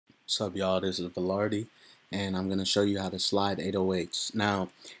What's up, y'all? This is Vollarti, and I'm going to show you how to slide 808s. Now,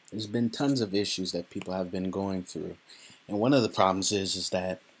 there's been tons of issues that people have been going through, and one of the problems is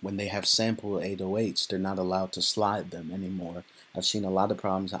that when they have sample 808s, they're not allowed to slide them anymore. I've seen a lot of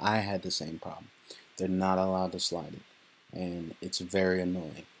problems. I had the same problem. They're not allowed to slide it, and it's very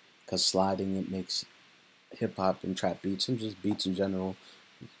annoying because sliding it makes hip-hop and trap beats and just beats in general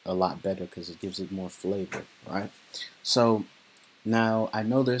a lot better because it gives it more flavor, right? So now, I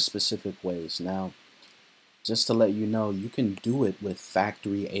know there's specific ways. Now, just to let you know, you can do it with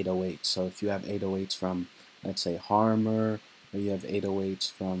factory 808s. So if you have 808s from, let's say, Harmer, or you have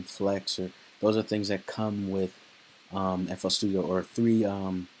 808s from Flexor, those are things that come with FL Studio or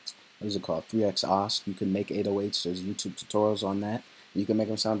what is it called? 3X OSC. You can make 808s. There's YouTube tutorials on that. You can make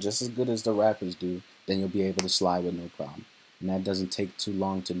them sound just as good as the rappers do. Then you'll be able to slide with no problem. And that doesn't take too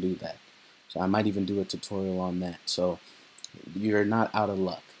long to do that. So I might even do a tutorial on that. So you're not out of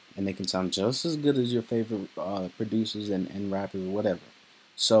luck, and they can sound just as good as your favorite producers and rappers or whatever.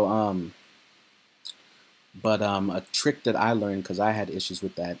 So a trick that I learned, because I had issues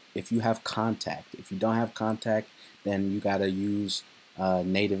with that, if you have contact. If you don't have contact, then you gotta use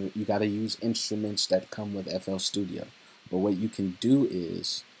you gotta use instruments that come with FL Studio. But what you can do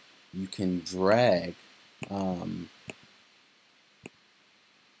is you can drag hold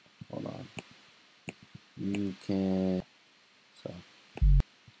on, you can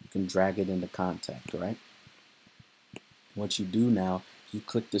drag it into contact, right? What you do now, you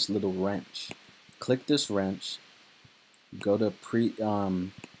click this little wrench. Click this wrench, go to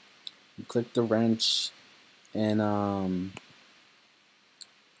you click the wrench, and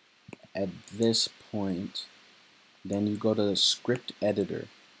at this point, then you go to the script editor,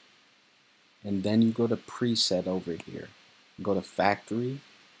 and then you go to preset over here. Go to factory,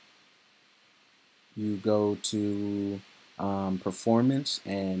 you go to performance,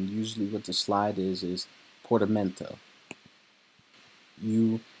 and usually what the slide is portamento.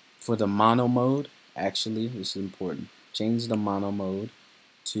 For the mono mode, actually, this is important, change the mono mode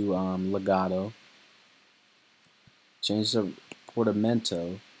to legato, change the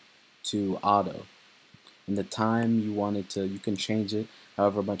portamento to auto, and the time you want it to, you can change it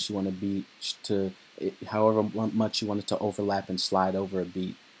however much you want to beat to however much you want it to overlap and slide over a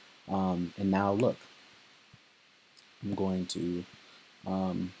beat. And now look, I'm going to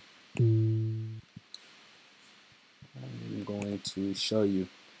show you.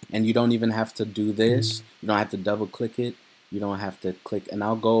 And you don't even have to do this. You don't have to double click it. You don't have to click, and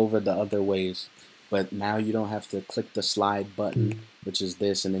I'll go over the other ways. But now you don't have to click the slide button, which is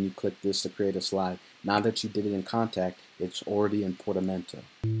this, and then you click this to create a slide. Now that you did it in contact, it's already in portamento.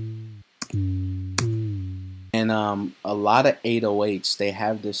 And a lot of 808s, they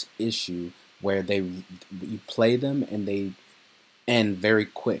have this issue where you play them and they end very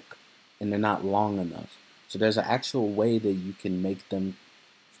quick, and they're not long enough. So there's an actual way that you can make them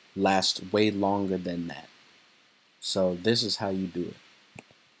last way longer than that. So this is how you do it.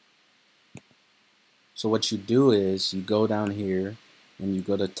 So what you do is you go down here and you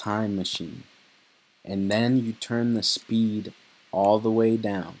go to time machine, and then you turn the speed all the way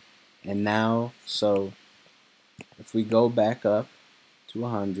down. And now, so if we go back up to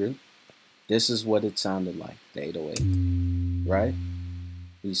 100, this is what it sounded like, the 808, right?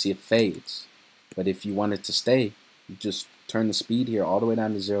 You see it fades. But if you want it to stay, you just turn the speed here all the way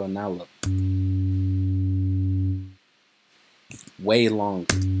down to 0, and now look. Way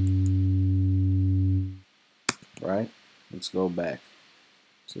longer. Right? Let's go back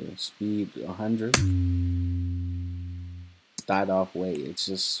to speed 100. Died off way. It's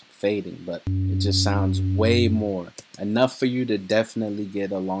just fading, but it just sounds way more. Enough for you to definitely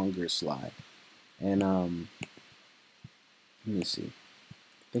get a longer slide. And let me see.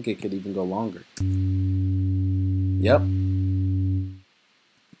 I think it could even go longer. Yep.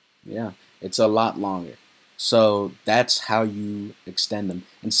 Yeah, it's a lot longer. So that's how you extend them.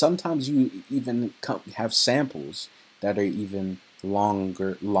 And sometimes you even have samples that are even long,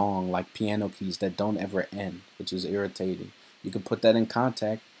 like piano keys that don't ever end, which is irritating. You can put that in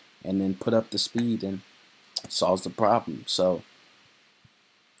contact and then put up the speed, and it solves the problem. So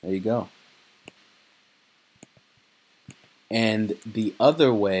there you go. And the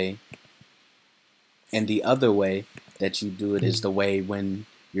other way that you do it is the way when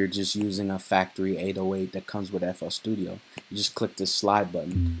you're just using a factory 808 that comes with FL Studio. You just click this slide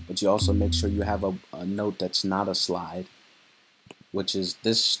button, but you also make sure you have a note that's not a slide, which is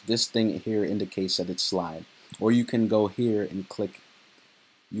this thing here indicates that it's slide. Or you can go here and click,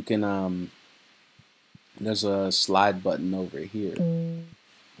 you can there's a slide button over here.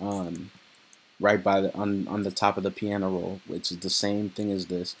 right by the on the top of the piano roll, which is the same thing as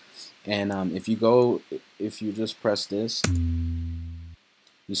this. And if you just press this,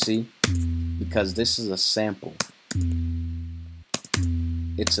 you see, because this is a sample.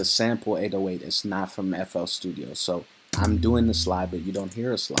 It's a sample 808. It's not from FL Studio. So I'm doing the slide, but you don't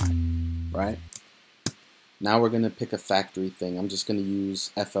hear a slide, right? Now we're going to pick a factory thing. I'm just going to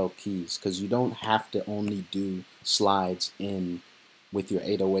use FL keys because you don't have to only do slides in with your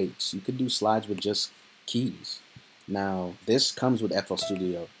 808s. You could do slides with just keys. Now this comes with FL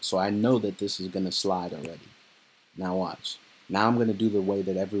Studio, so I know that this is going to slide already. Now watch. Now I'm going to do the way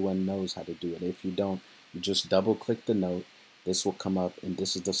that everyone knows how to do it. If you don't, you just double click the note. This will come up, and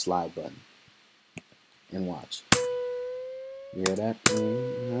this is the slide button. And watch. You hear that?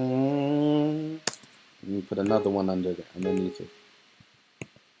 Let me put another one underneath it.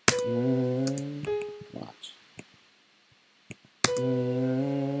 Watch.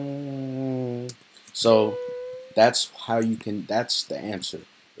 So that's how you can. That's the answer.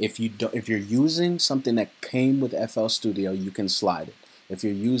 If you're using something that came with FL Studio, you can slide it. If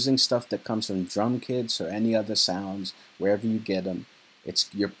you're using stuff that comes from drum kits or any other sounds, wherever you get them,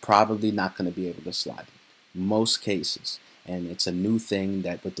 you're probably not going to be able to slide it. Most cases. And it's a new thing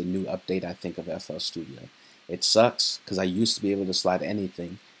that with the new update, I think, of FL Studio. It sucks because I used to be able to slide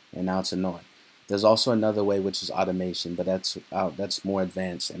anything, and now it's annoying. There's also another way, which is automation, but that's more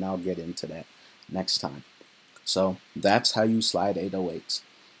advanced, and I'll get into that next time. So that's how you slide 808s.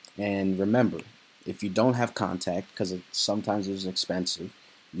 And remember, if you don't have contact, because sometimes it's expensive,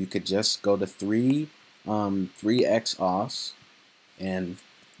 you could just go to 3x os, and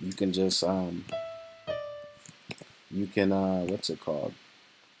you can just what's it called,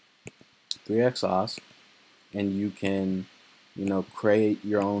 3x os, and you can create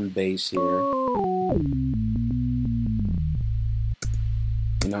your own bass here.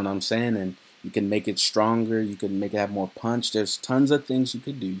 You know what I'm saying? And you can make it stronger. You can make it have more punch. There's tons of things you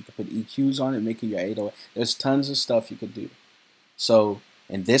could do. You could put EQs on it, make it your 808. There's tons of stuff you could do. So,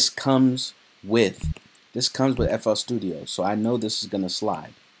 and this comes with FL Studio. So I know this is gonna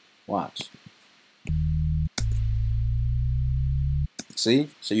slide. Watch. See?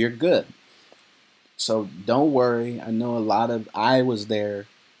 So you're good. So don't worry. I know I was there.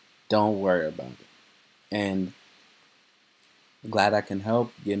 Don't worry about it. And glad I can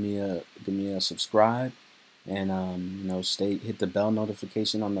help. Give me a subscribe, and hit the bell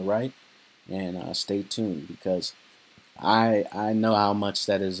notification on the right, and stay tuned because I know how much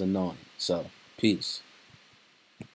that is annoying. So peace.